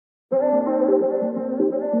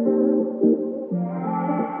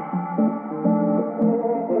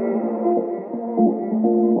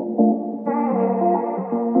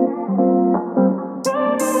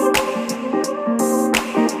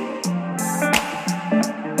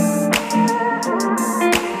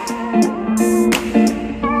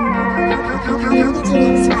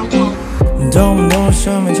动不动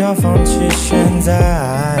生命就要放弃现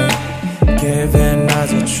在 Give it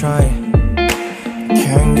another try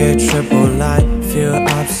Can't get triple light Feel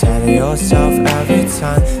upset at yourself every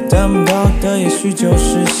time 等不到的也许就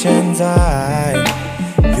是现在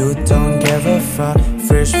You don't give a fuck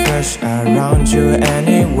Fresh around you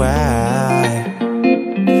anyway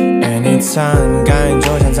Anytime 感应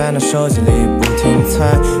就像在那手机里不停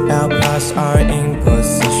猜 L plus R input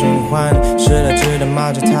死循环失了智的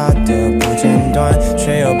骂着他的不间断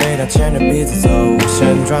却又被他牵着鼻子走无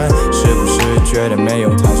限转是不是觉得没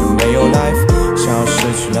有他就没有 life 像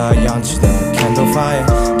失去了氧气的 candle fire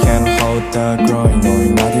Can't hold the growing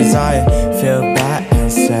knowing my desire Feel bad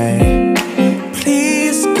and say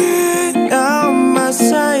Please get out my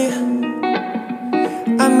sight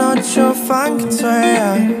I'm not your funk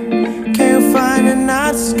toy Can you find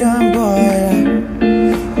another scum boy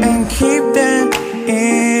And keep them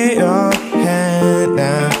in your hand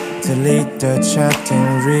now Delete the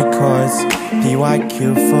chatting records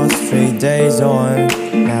PYQ for 3 days on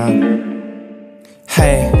now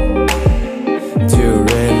Hey Do you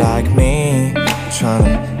really like me?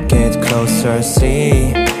 Tryna get closer,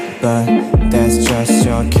 see But that's just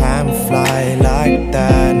your camouflage Like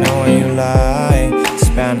that, knowing you lie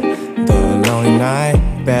Spend the lonely night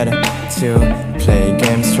Better to play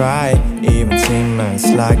games right Even teammates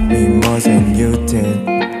like me more than you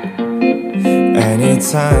did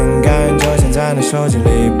Anytime 感应就像在那手机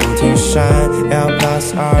里不停闪 L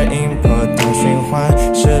plus R input 的循环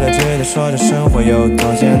失了智的说着生活有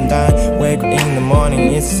多简单 Wake up in the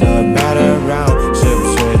morning it's a better round 是不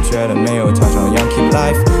是觉得没有他照样 keep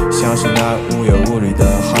life 像是那无忧无虑的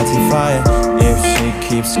hearty fire If she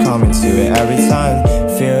keeps coming to it every time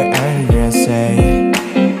Feel angry and say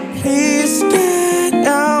Please get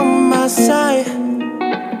out my sight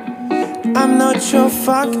I'm not your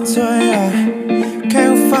fucking toy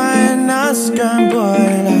Can you find another scum boy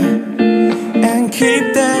And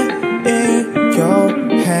keep them in your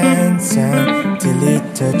hands And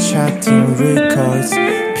delete the chatting records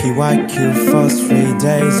PYQ for 3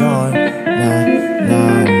 days on Nah,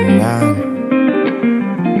 nah, nah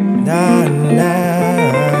Nah,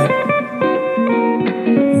 nah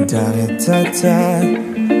Da da da da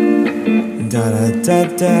Da da da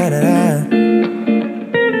da da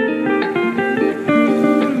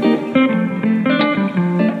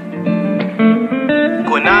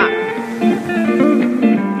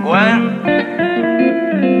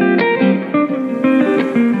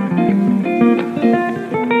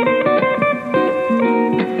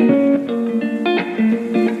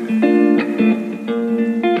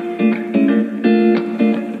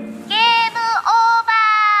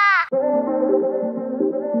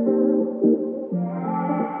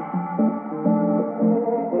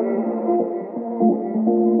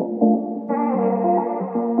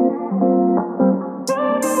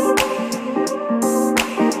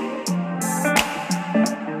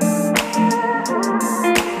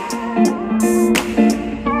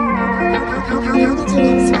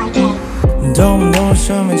动不动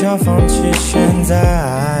生命就要放弃现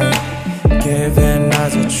在 Give it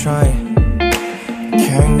another try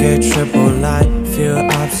Can't get triple light Feel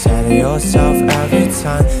upset at yourself every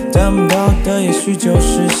time 等不到的也许就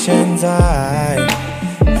是现在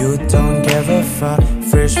You don't give a fuck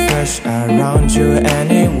Fresh around you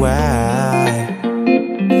anyway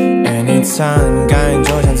Anytime 感应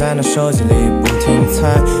就像在那手机里不停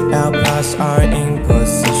猜 L plus R input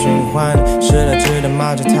死循环失了智的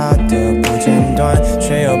骂着他的不间断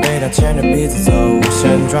却又被他牵着鼻子走无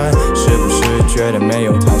限转是不是觉得没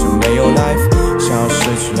有他就没有 life 像失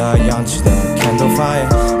去了氧气的 candle fire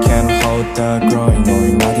Can't hold the growing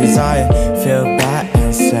knowing my desire Feel bad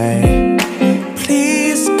and say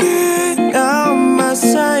Please get out my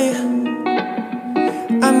sight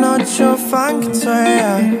I'm not your funk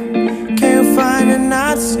toy Can you find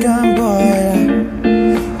another scum boy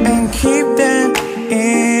And keep them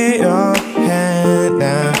in your hand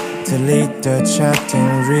now Delete the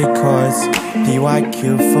chatting records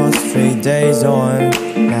PYQ for 3 days on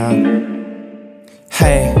now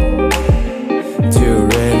Hey Do you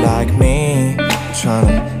really like me?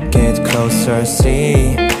 Tryna get closer,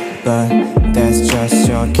 see But that's just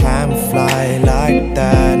your camouflage Like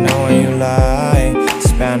that, knowing you lie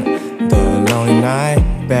Spend the lonely night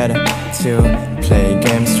Better to play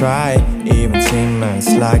games games right, even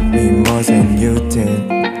teammates like me more than you did.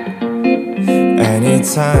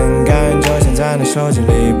 Anytime 感觉就像在你手机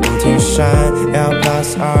里不停闪 L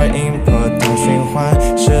plus R input 的循环，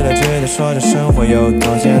试着觉得说着生活有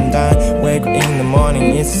多简单 Wake up in the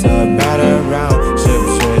morning, it's a better round 是不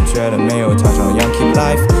是觉得没有他照样 keep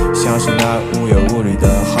life 像是那无忧无虑的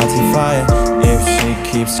hottie fire If she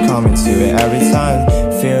keeps coming to it every time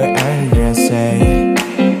Feel angry and say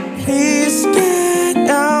Please get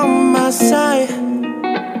out my sight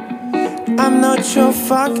I'm not your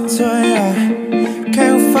fucking toy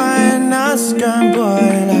Can't you find a scan boy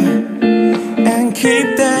And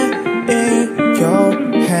keep that in your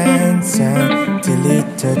hands And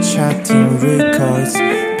delete the chatting records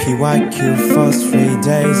PYQ for 3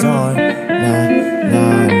 days on Nah,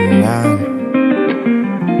 nah, nah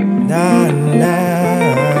Nah, nah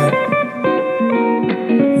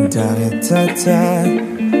Da da da da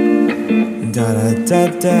Da da da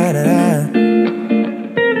da da da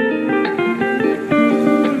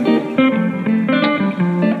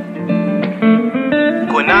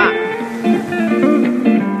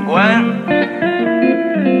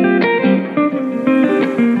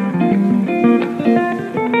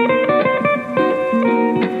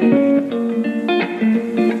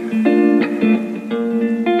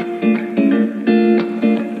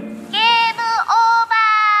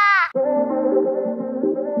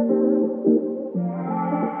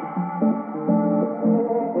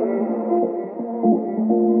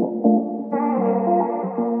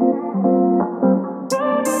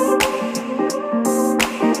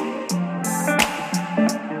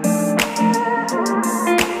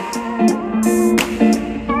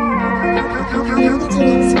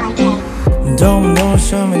动不动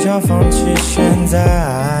什么叫放弃现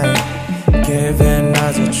在 Give it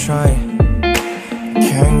another try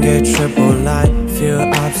Can't get triple light Feel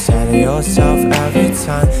upset at yourself every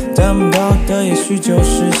time 等不到的也许就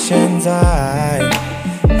是现在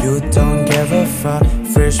You don't give a fuck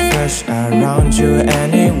Fresh around you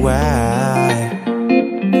anyway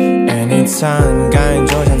Anytime 感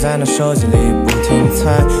觉就像在那手机里不停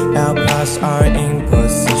猜 L plus R input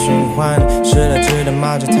死循环试了直的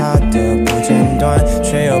骂着他的不间断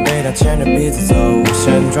却又被他牵着鼻子走无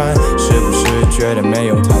限转是不是觉得没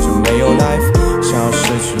有他就没有 life 像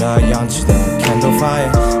失去了氧气的 candle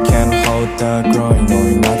fire Can't hold the growing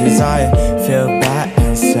knowing my desire Feel bad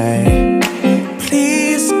and say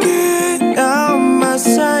Please get out my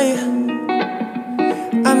sight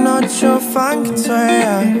I'm not your fucking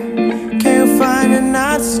toy Can you find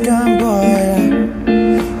another scum boy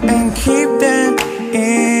And keep that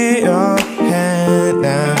in your hand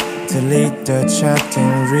now Delete the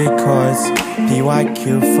chatting records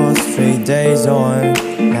PYQ for 3 days on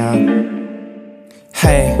now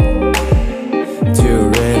Hey, do you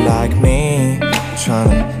really like me?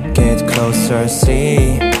 Tryna get closer,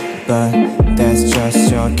 see But that's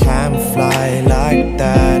just your camouflage Like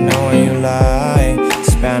that, knowing you lie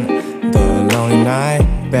Spend the lonely night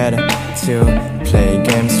Better to play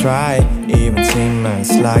games right Even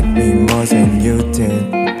teammates like me more than you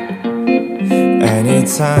did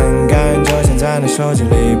Anytime 感觉就像在你手机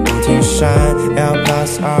里不停闪 L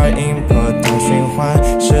plus R input 的循环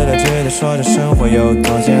试了直的说着生活有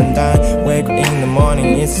多简单 Wake up in the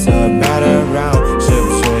morning it's a better round 是不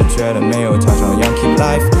是觉得没有他照样 keep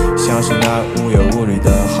life 像是那无忧无虑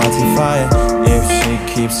的 hottie fire If she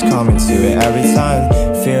keeps coming to it every time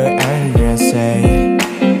Feel angry and say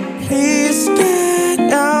Please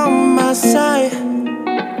get out my sight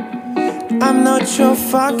I'm not your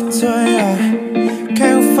fucking toy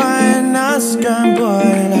Can you find a scum boy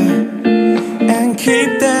And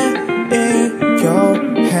keep that in your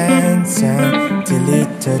hands And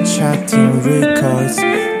delete the chatting records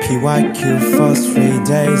PYQ for 3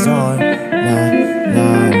 days on Nah,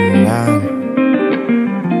 nah, nah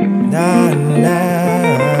Nah,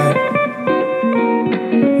 nah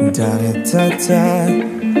Da da da da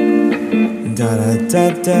Da da da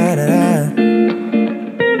da da da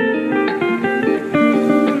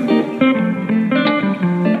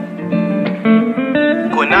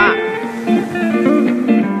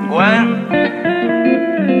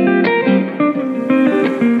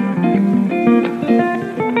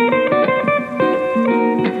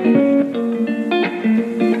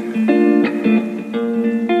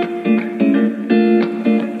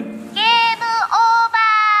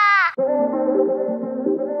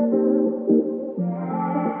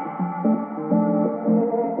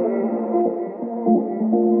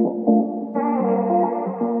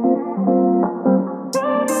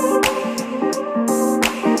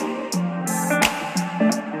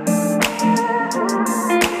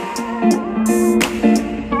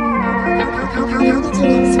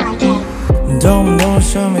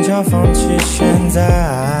么叫放弃现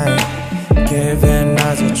在 ？Give it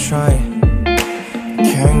another try.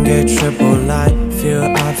 Can't get triple light. Feel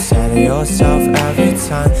upset at yourself every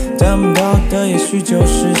time. 等不到的也许就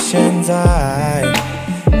是现在。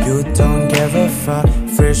You don't give a fuck.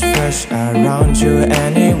 Fresh around you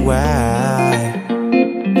anyway.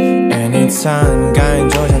 Anytime 感应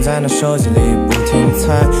就像在那手机里不停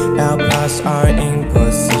猜 L plus R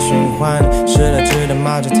input 四循环，失了智的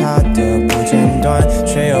骂着它的不间断，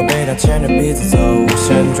却又被它牵着鼻子走无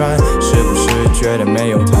限转。是不是觉得没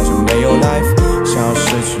有它就没有 life？ 像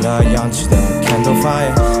失去了氧气的 candle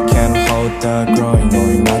fire Can't hold the growing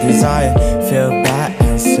knowing my desire Feel bad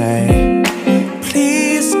and say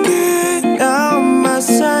Please get out my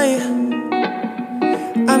sight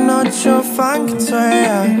I'm not your fun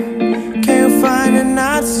Can you find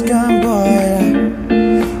another scum boy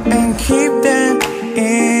And keep them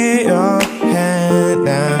in your hand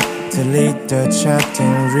now Delete the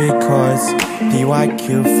chatting records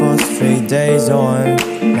PYQ for 3 days on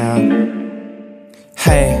now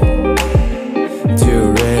Hey, do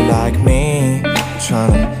you really like me?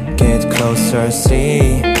 Tryna get closer,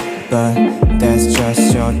 see But that's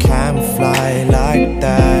just your camouflage like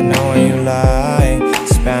that knowing you lie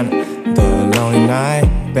Spend the lonely night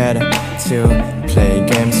Better to play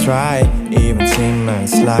games right Even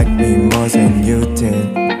teammates like me more than you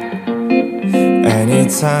did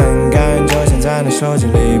Anytime 感应就像在那手机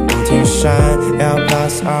里不停闪 L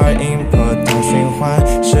plus R input 的循环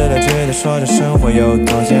失了智的说着生活有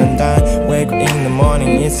多简单 Wake up in the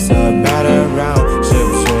morning it's a better round 是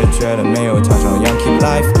不是觉得没有它照样 keep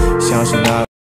life 像是那